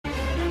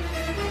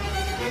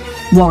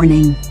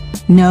Warning.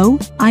 No,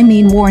 I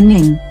mean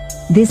warning.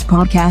 This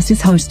podcast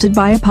is hosted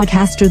by a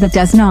podcaster that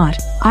does not,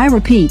 I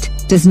repeat,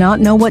 does not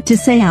know what to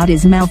say out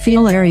his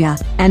mouthfeel area,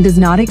 and does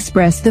not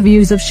express the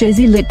views of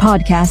Shizzy Lit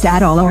Podcast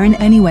at all or in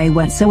any way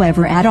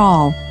whatsoever at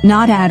all,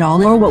 not at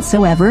all or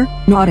whatsoever.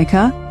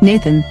 Nautica,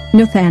 Nathan,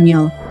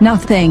 Nathaniel,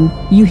 nothing,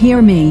 you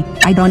hear me?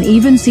 I don't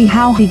even see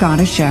how he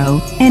got a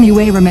show.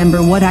 Anyway,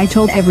 remember what I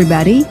told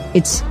everybody,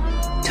 it's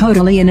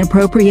totally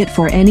inappropriate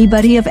for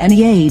anybody of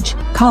any age,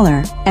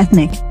 color,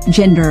 ethnic,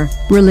 gender,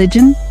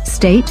 religion,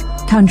 state,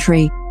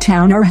 country,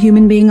 town or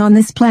human being on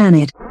this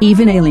planet,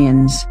 even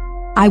aliens.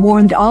 I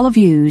warned all of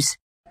yous.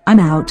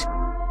 I'm out.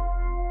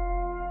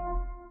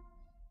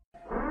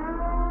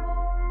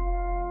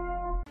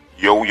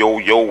 Yo, yo,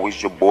 yo,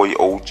 it's your boy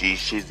OG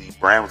Shizzy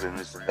Browns, and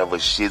it's another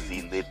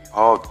Shizzy Lit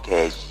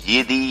Podcast.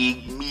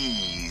 Yiddy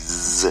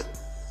me's.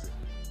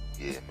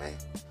 Yeah, man.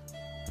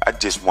 I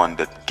just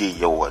wanted to give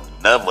you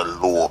another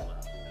little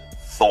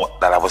thought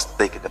that I was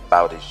thinking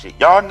about and shit.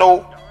 Y'all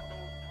know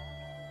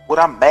what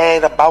I'm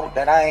mad about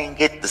that I ain't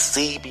get to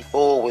see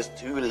before it was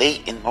too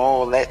late and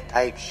all that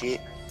type shit.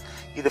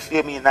 You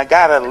feel me? And I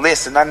got a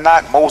list, and I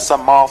knocked most of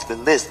them off the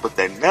list, but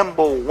the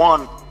number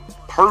one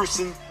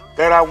person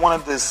that I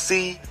wanted to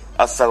see,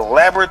 a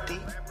celebrity,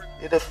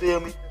 you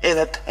feel me,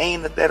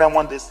 entertainer that I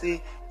wanted to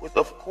see, was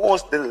of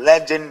course the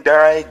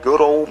legendary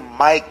good old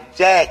Mike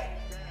Jack.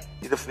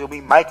 You feel me?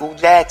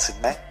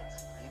 Michealjackson, man.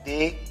 You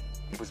dig?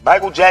 It was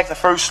Michealjackson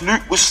first,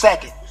 Snoop was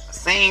second. I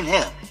seen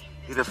him.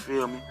 You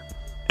feel me?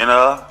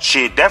 And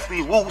shit,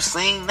 definitely Wu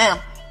seen them.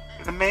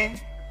 You know what I mean?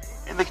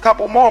 And a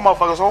couple more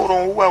motherfuckers. Hold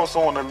on, who else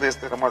on the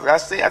list that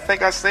I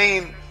think I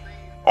seen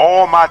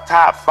all my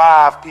top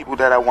 5 people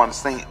that I want to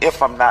see,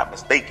 if I'm not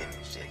mistaken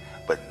and shit.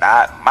 But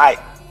not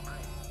Mike.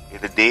 You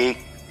dig?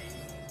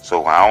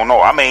 So I don't know.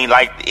 I mean,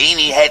 like, ain't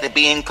he had to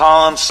be in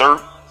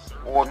concert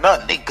or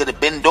nothing. They could have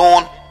been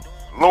doing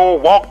a little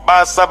walk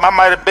by something. I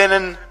might have been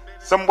in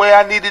somewhere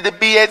I needed to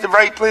be at the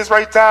right place,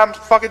 right time.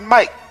 Fucking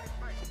Mike.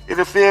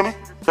 You feel me?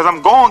 Cause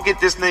I'm going to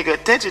get this nigga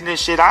attention and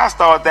shit. I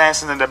start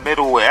dancing in the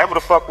middle wherever the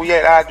fuck we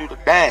at. I do the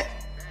dance.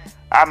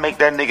 I make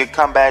that nigga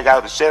come back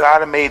out the shit.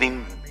 I'd have made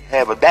him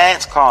have a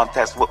dance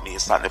contest with me or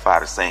something if I'd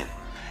have seen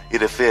it.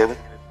 You feel me?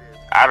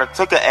 I'd have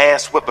took an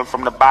ass whipping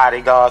from the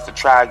bodyguards to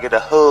try to get a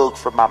hug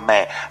from my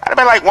man. I'd have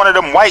been like one of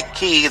them white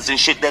kids and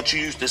shit that you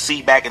used to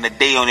see back in the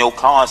day on your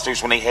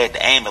concerts when they had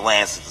the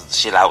ambulances and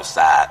shit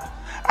outside.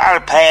 I'd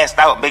have passed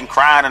out, been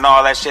crying and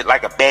all that shit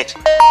like a bitch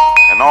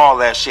and all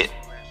that shit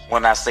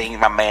when I seen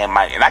my man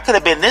Mike. And I could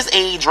have been this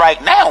age right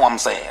now, I'm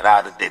saying.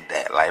 I'd have did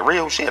that. Like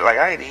real shit. Like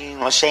I ain't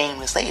even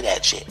ashamed to say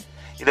that shit.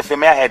 You feel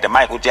me? I had the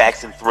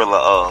Michealjackson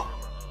Thriller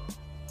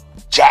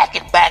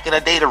jacket back in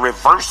the day, the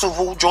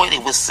reversible joint.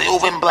 It was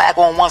silver and black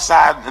on one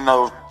side and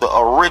the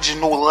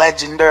original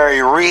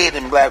legendary red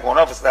and black on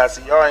the other side.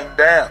 So y'all ain't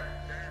down.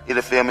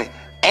 You feel me?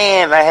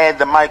 And I had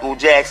the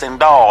Michealjackson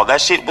doll.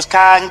 That shit was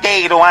kinda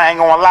gay though, I ain't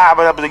gonna lie,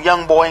 but the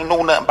young boy ain't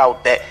know nothing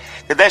about that.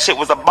 Cause that shit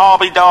was a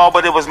Barbie doll,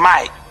 but it was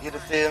Mike. You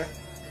feel me?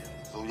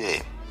 So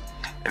yeah.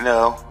 And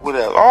what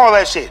else? All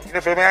that shit.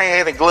 You feel me? I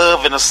ain't had the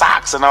glove and the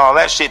socks and all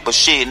that shit, but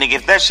shit, nigga,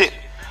 if that shit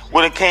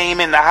would have came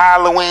in the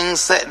Halloween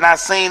set and I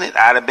seen it,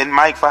 I'd have been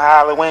Mike for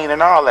Halloween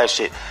and all that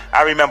shit.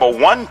 I remember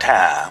one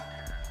time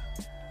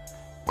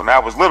when I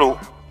was little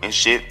and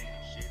shit,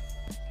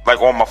 like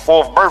on my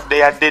 4th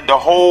birthday, I did the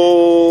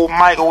whole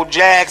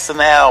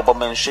Michealjackson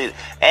album and shit.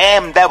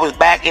 And that was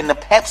back in the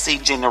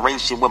Pepsi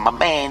generation when my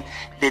man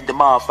did the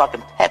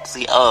motherfucking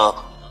Pepsi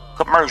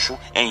commercial.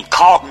 And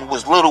Carlton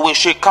was little as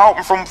shit.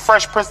 Carlton from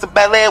Fresh Prince of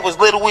Bel-Air was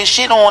little as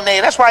shit on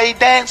there. That's why he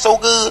danced so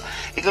good.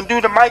 He can do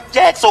the Mike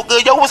Jack so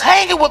good. Yo was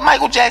hanging with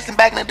Michealjackson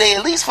back in the day,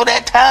 at least for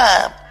that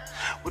time.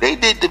 When they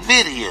did the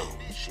video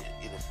and shit,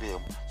 you feel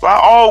me? So I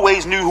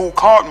always knew who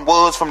Carlton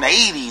was from the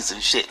 80s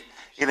and shit.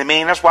 You know what I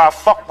mean? That's why I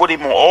fuck with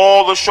him on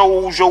all the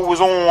shows yo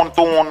was on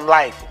during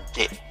life and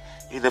shit.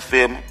 You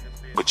feel me?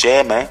 But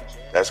yeah, man,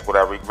 that's what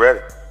I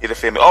regretted. You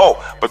feel me?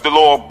 Oh, but the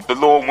Lord,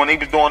 when he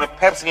was doing the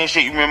Pepsi and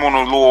shit, you remember on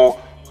the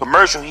little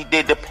commercial, he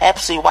did the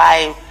Pepsi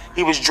while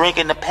he was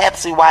drinking the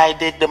Pepsi while he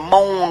did the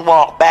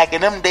moonwalk. Back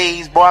in them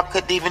days, boy, I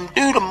couldn't even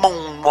do the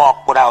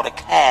moonwalk without a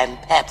can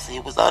Pepsi.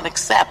 It was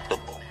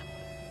unacceptable.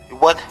 It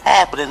wasn't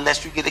happening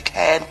unless you get a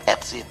can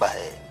Pepsi in my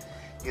head.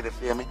 You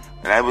feel me?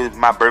 And that was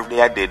my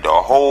birthday. I did the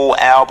whole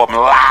album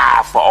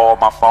live for all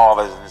my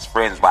fathers and his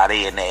friends while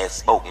they in there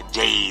smoking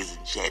J's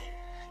and shit.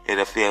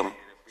 You feel me?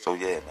 So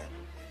yeah, man.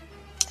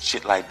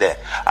 Shit like that.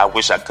 I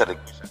wish I could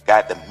have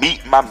got to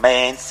meet my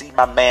man, see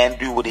my man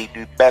do what he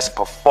do best,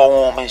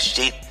 perform and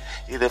shit.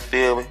 You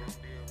feel me?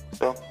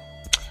 So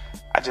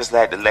I just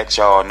had to let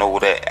y'all know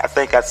that. I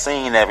think I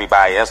seen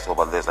everybody else on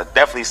my list. I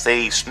definitely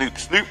say Snoop.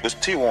 Snoop was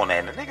 2 on that.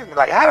 And the niggas be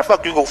like, how the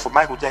fuck you go from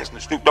Michealjackson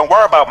to Snoop? Don't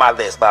worry about my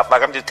list,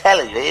 motherfucker. I'm just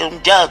telling you. They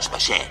don't judge my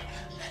shit.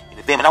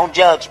 You feel me? Don't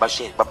judge my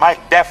shit. But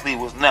Mike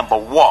definitely was number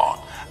 1.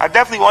 I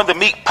definitely wanted to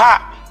meet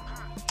Pop.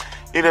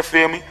 You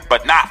feel me?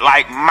 But not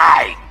like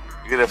Mike.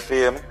 You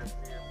feel me?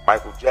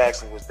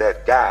 Michealjackson was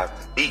that guy.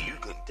 To me, you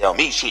couldn't tell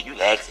me shit. You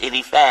ask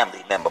any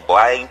family member, boy.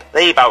 I ain't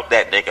play about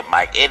that nigga,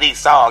 Mike. Any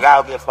song, I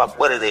don't give a fuck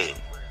what it is.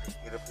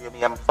 You feel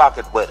me? I'm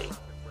fucking with it.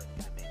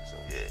 So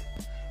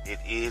yeah, it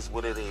is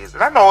what it is.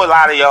 And I know a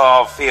lot of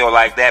y'all feel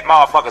like that.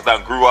 Motherfuckers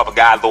done grew up and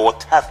got a little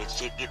tough and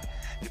shit. Get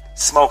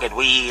smoking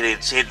weed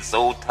and shit,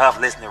 so tough,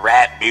 listening to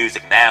rap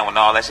music now and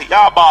all that shit.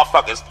 Y'all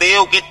motherfuckers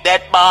still get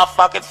that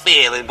motherfucking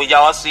feeling when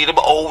y'all see them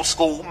old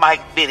school mic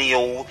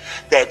videos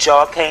that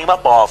y'all came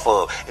up off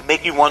of. It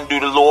make you want to do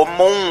the little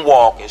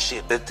moonwalk and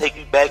shit. That take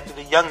you back to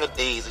the younger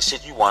days and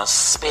shit. You want to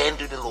spin,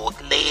 do the little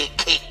leg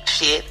kick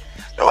shit.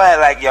 Don't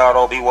act like y'all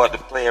don't be wanting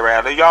to play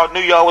around. Y'all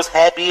knew y'all was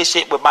happy as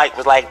shit when Mike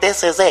was like,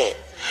 this is it.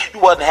 You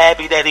wasn't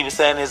happy that he was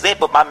saying this is it,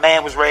 but my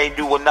man was ready to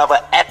do another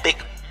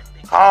epic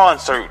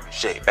concert and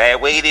shit, man.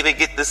 We didn't even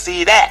get to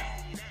see that.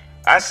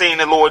 I seen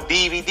the little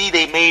DVD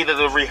they made of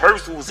the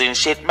rehearsals and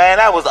shit, man.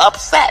 I was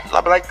upset.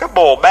 I'm like, come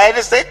on, man,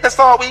 that's it? That's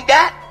all we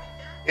got?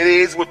 It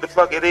is what the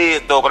fuck it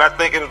is, though. But I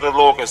think it was a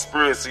little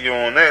conspiracy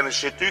on that and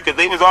shit, too, because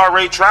they was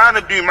already trying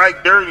to do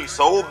Mike dirty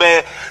so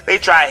bad. They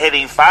tried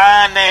hitting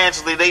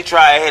financially. They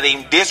tried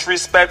hitting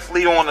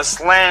disrespectfully on the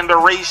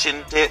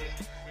slanderation tip.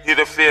 You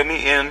feel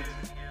me? And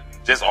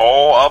just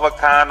all other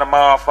kind of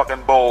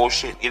motherfucking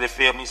bullshit. You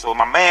feel me? So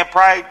my man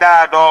probably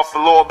died off a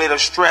little bit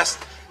of stress.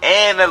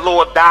 And the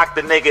little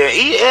doctor nigga.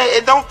 He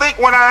don't think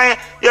when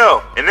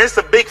yo, and it's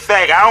a big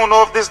fact. I don't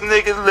know if this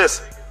nigga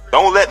listen.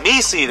 Don't let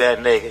me see that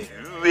nigga.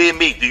 You hear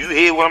me? Do you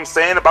hear what I'm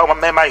saying about my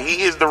man Mike?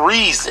 He is the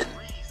reason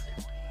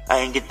I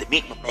ain't get to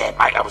meet my man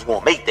Mike. I was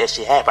gonna make that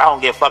shit happen. I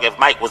don't give a fuck if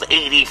Mike was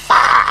 85.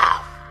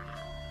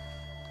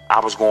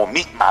 I was gonna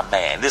meet my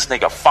man. This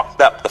nigga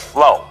fucked up the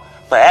flow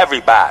for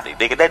everybody.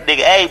 Nigga, that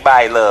nigga,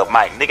 everybody love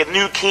Mike. Nigga,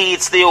 new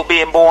kids still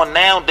being born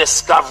now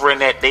discovering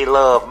that they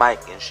love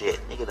Mike and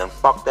shit. Nigga done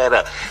fucked that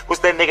up.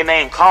 What's that nigga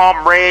name?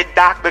 Comrade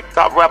Dr.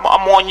 I'm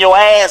on your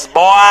ass,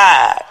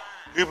 boy.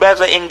 You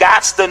better and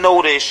gots to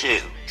know this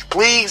shit.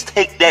 Please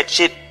take that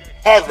shit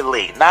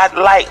heavily, not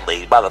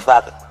lightly,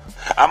 motherfucker.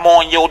 I'm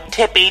on your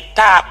tippy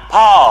top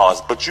paws,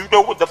 but you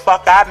know what the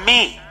fuck I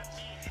mean.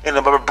 And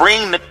I'm gonna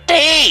bring the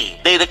tea.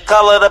 They the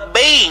color of the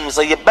beam,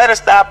 so you better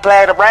stop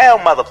playing around,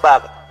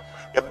 motherfucker.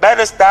 You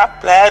better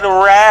stop playing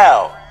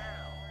around.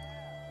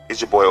 It's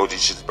your boy OG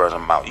Shizzy burning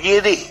them out. Yeah,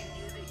 it is.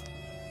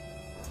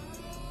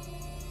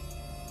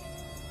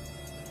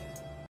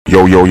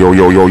 Yo,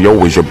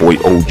 it's your boy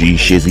OG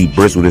Shizzy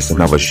Brizzle. This is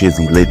another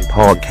Shizzy Lit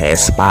Podcast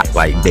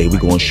Spotlight Day. We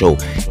gonna show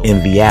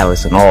Envy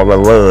Alice and all the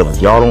love.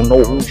 If y'all don't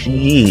know who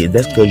she is,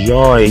 that's cause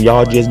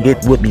y'all just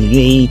get with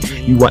me.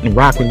 You wasn't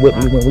rocking with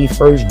me when we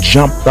first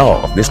jumped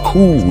off. That's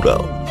cool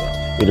though.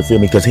 You feel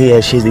me? Cause here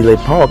at Shizzy Lit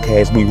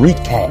Podcast, we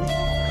recap.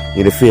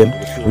 You feel me?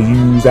 We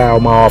use our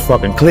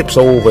motherfucking clips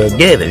over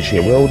again and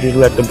shit. We don't just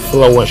let them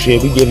flow and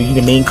shit. We give you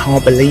the main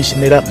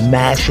compilation it up,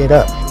 mash it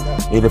up.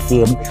 You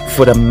feel me?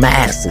 For the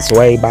masses, so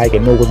everybody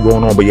can know what's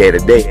going on. But yeah,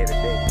 today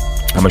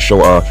I'm gonna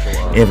show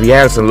Envy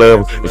Alice and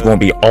love. It's gonna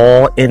be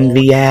all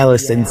Envy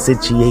Alice and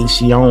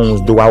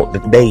situations throughout the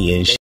day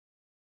and shit.